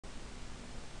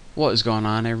What is going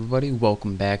on, everybody?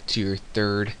 Welcome back to your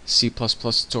third C++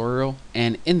 tutorial,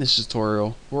 and in this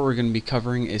tutorial what we're going to be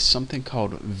covering is something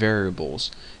called variables.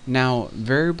 Now,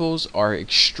 variables are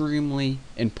extremely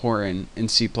important in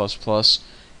C++.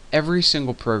 Every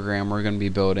single program we're going to be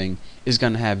building is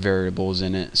going to have variables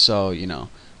in it, so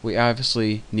we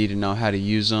obviously need to know how to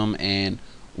use them and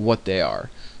what they are.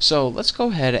 So let's go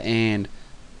ahead and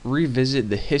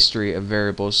revisit the history of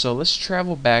variables. So let's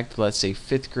travel back to, let's say,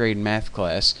 5th grade math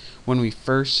class when we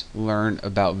first learned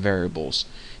about variables.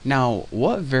 Now,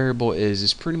 what a variable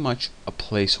is pretty much a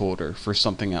placeholder for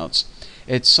something else.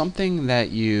 It's something that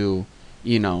you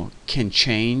can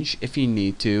change if you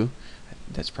need to.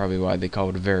 That's probably why they call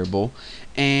it a variable.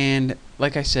 And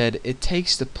like I said, it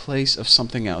takes the place of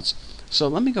something else. So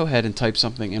let me go ahead and type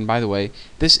something. And by the way,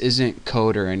 this isn't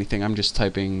code or anything. I'm just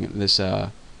typing this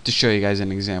to show you guys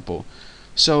an example.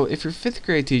 So if your 5th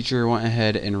grade teacher went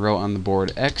ahead and wrote on the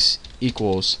board x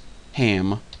equals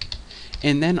ham,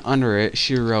 and then under it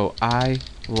she wrote I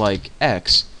like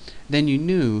x, then you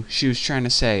knew she was trying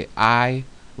to say I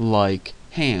like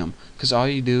ham, because all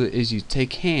you do is you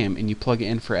take ham and you plug it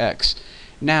in for x.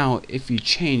 Now if you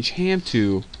change ham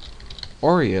to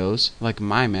Oreos, like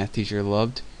my math teacher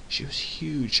loved, she was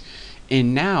huge,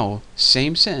 and now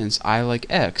same sentence, I like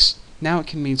x, now it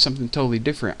can mean something totally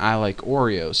different. I like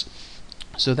Oreos.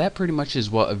 So that pretty much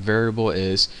is what a variable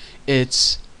is.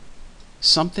 It's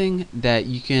something that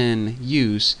you can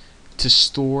use to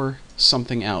store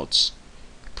something else.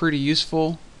 Pretty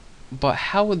useful, but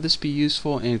how would this be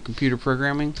useful in computer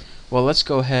programming? Well, let's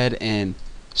go ahead and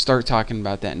start talking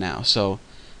about that now. So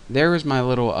there was my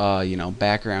little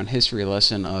background history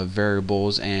lesson of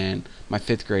variables and my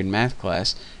 5th grade math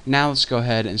class. Now let's go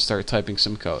ahead and start typing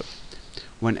some code.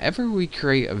 Whenever we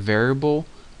create a variable,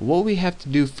 what we have to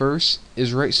do first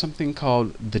is write something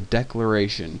called the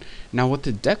declaration. Now what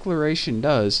the declaration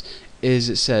does is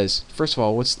it says, first of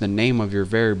all, what's the name of your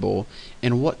variable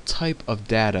and what type of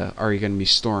data are you going to be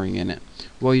storing in it.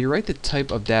 Well, you write the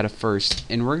type of data first,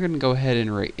 and we're going to go ahead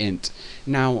and write int.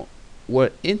 Now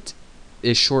what int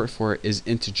is short for is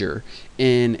integer,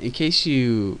 and in case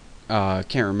you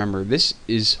can't remember, this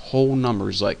is whole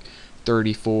numbers like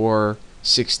 34,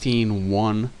 16,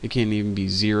 1, it can't even be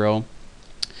 0.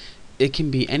 It can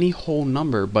be any whole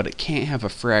number, but it can't have a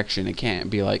fraction. It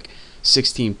can't be like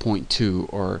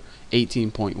 16.2 or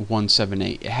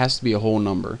 18.178. It has to be a whole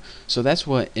number. So that's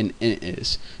what an int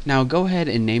is. Now go ahead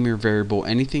and name your variable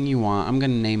anything you want. I'm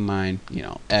going to name mine,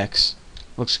 x.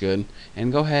 Looks good.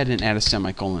 And go ahead and add a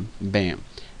semicolon. Bam.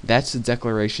 That's the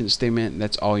declaration statement.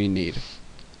 That's all you need.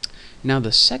 Now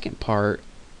the second part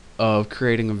of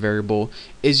creating a variable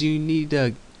is you need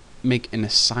to make an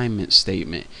assignment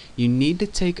statement. You need to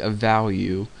take a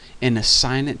value and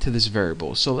assign it to this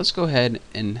variable. So let's go ahead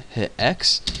and hit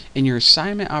x, and your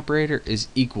assignment operator is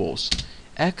equals.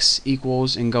 X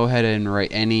equals, and go ahead and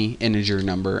write any integer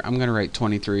number. I'm gonna write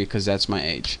 23 because that's my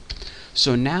age.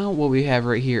 So now what we have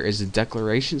right here is the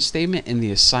declaration statement and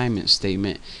the assignment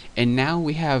statement, and now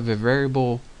we have a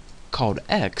variable called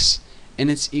x, and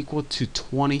it's equal to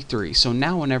 23. So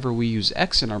now whenever we use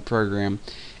x in our program,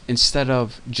 instead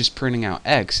of just printing out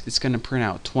x, it's going to print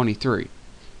out 23.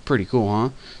 Pretty cool, huh?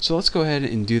 So let's go ahead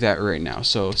and do that right now.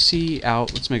 So C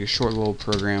out, let's make a short little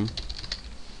program.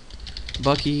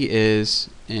 Bucky is,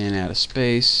 and add a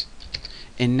space.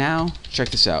 And now check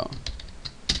this out.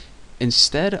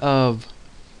 Instead of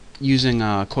using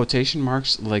quotation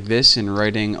marks like this and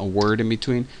writing a word in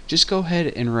between, just go ahead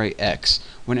and write x.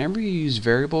 Whenever you use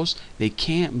variables, they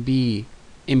can't be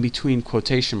in between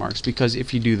quotation marks, because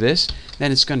if you do this,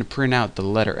 then it's going to print out the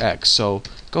letter x. So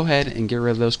go ahead and get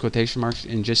rid of those quotation marks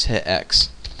and just hit x.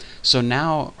 So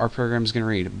now our program is going to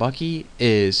read Bucky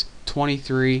is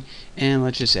 23, and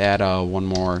let's just add one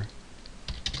more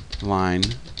line,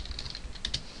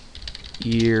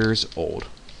 years old,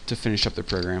 to finish up the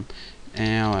program.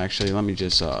 Now actually let me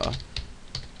just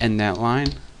end that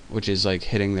line, which is like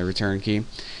hitting the return key,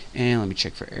 and let me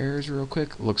check for errors real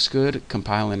quick. Looks good.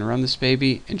 Compile and run this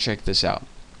baby, and check this out.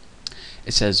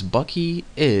 It says Bucky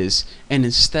is, and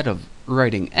instead of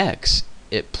writing x,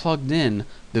 it plugged in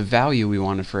the value we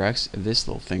wanted for x. This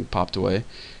little thing popped away.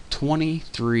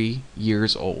 23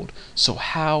 years old. So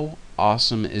how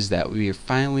awesome is that? We have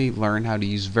finally learned how to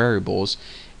use variables,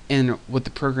 and what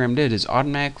the program did is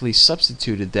automatically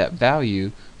substituted that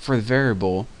value for the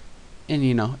variable, and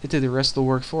it did the rest of the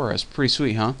work for us. Pretty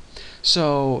sweet, huh?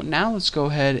 So now let's go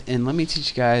ahead and let me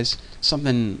teach you guys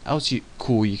something else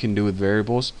cool you can do with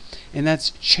variables, and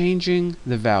that's changing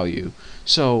the value.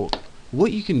 So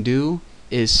what you can do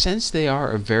is, since they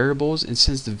are variables and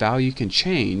since the value can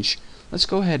change, let's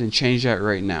go ahead and change that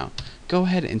right now. Go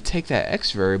ahead and take that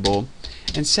x variable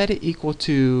and set it equal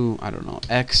to, I don't know,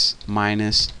 x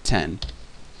minus 10.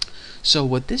 So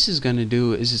what this is going to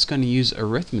do is it's going to use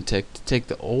arithmetic to take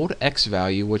the old x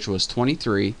value, which was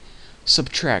 23,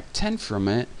 subtract 10 from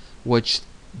it, which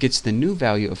gets the new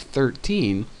value of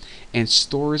 13, and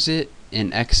stores it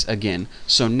in x again.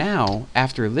 So now,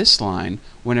 after this line,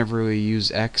 whenever we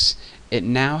use x, it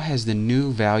now has the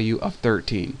new value of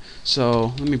 13.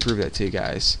 So let me prove that to you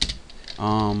guys.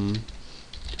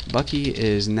 Bucky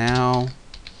is now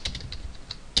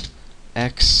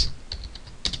x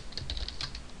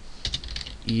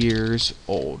years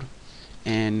old.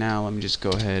 And now let me just go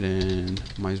ahead and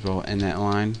might as well end that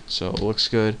line so it looks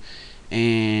good.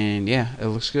 And yeah, it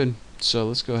looks good. So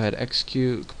let's go ahead,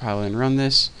 execute, compile and run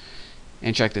this,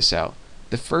 and check this out.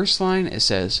 The first line, it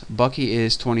says Bucky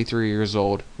is 23 years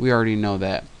old. We already know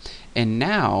that. And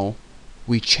now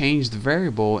we change the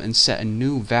variable and set a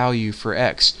new value for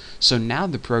x. So now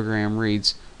the program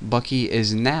reads Bucky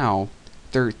is now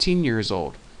 13 years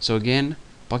old. So again,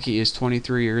 Bucky is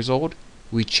 23 years old.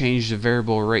 We changed the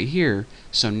variable right here.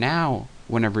 So now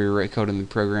whenever you write code in the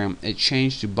program, it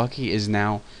changed to Bucky is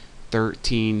now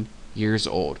 13 years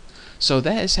old. So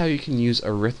that is how you can use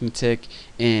arithmetic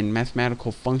and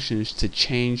mathematical functions to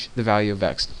change the value of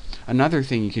x. Another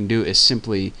thing you can do is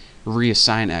simply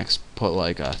reassign x, put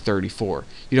like a 34.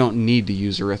 You don't need to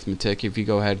use arithmetic. If you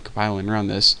go ahead, compile and run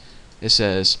this, it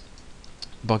says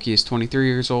Bucky is 23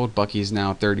 years old, Bucky is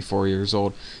now 34 years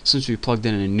old, since we plugged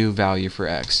in a new value for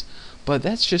x. But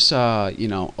that's just you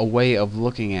know, a way of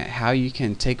looking at how you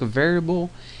can take a variable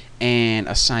and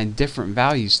assign different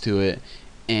values to it,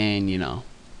 and you know,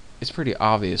 it's pretty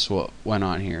obvious what went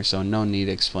on here, so no need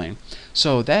to explain.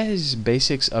 So that is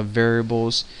basics of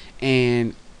variables,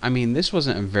 and I mean, this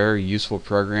wasn't a very useful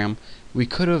program. We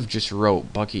could have just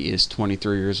wrote Bucky is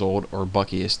 23 years old or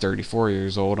Bucky is 34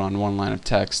 years old on one line of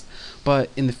text,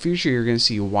 but in the future you're going to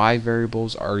see why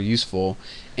variables are useful,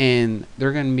 and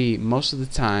they're going to be, most of the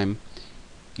time,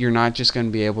 you're not just going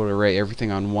to be able to write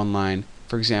everything on one line.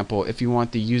 For example, if you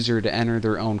want the user to enter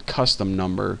their own custom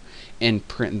number and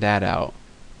print that out,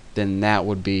 then that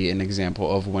would be an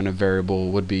example of when a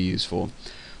variable would be useful.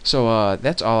 So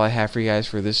that's all I have for you guys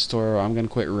for this tutorial. I'm going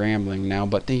to quit rambling now,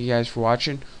 but thank you guys for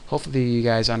watching. Hopefully you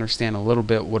guys understand a little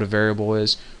bit what a variable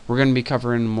is. We're going to be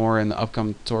covering more in the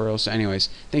upcoming tutorials. So anyways,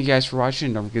 thank you guys for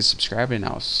watching. Don't forget to subscribe, and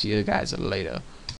I'll see you guys later.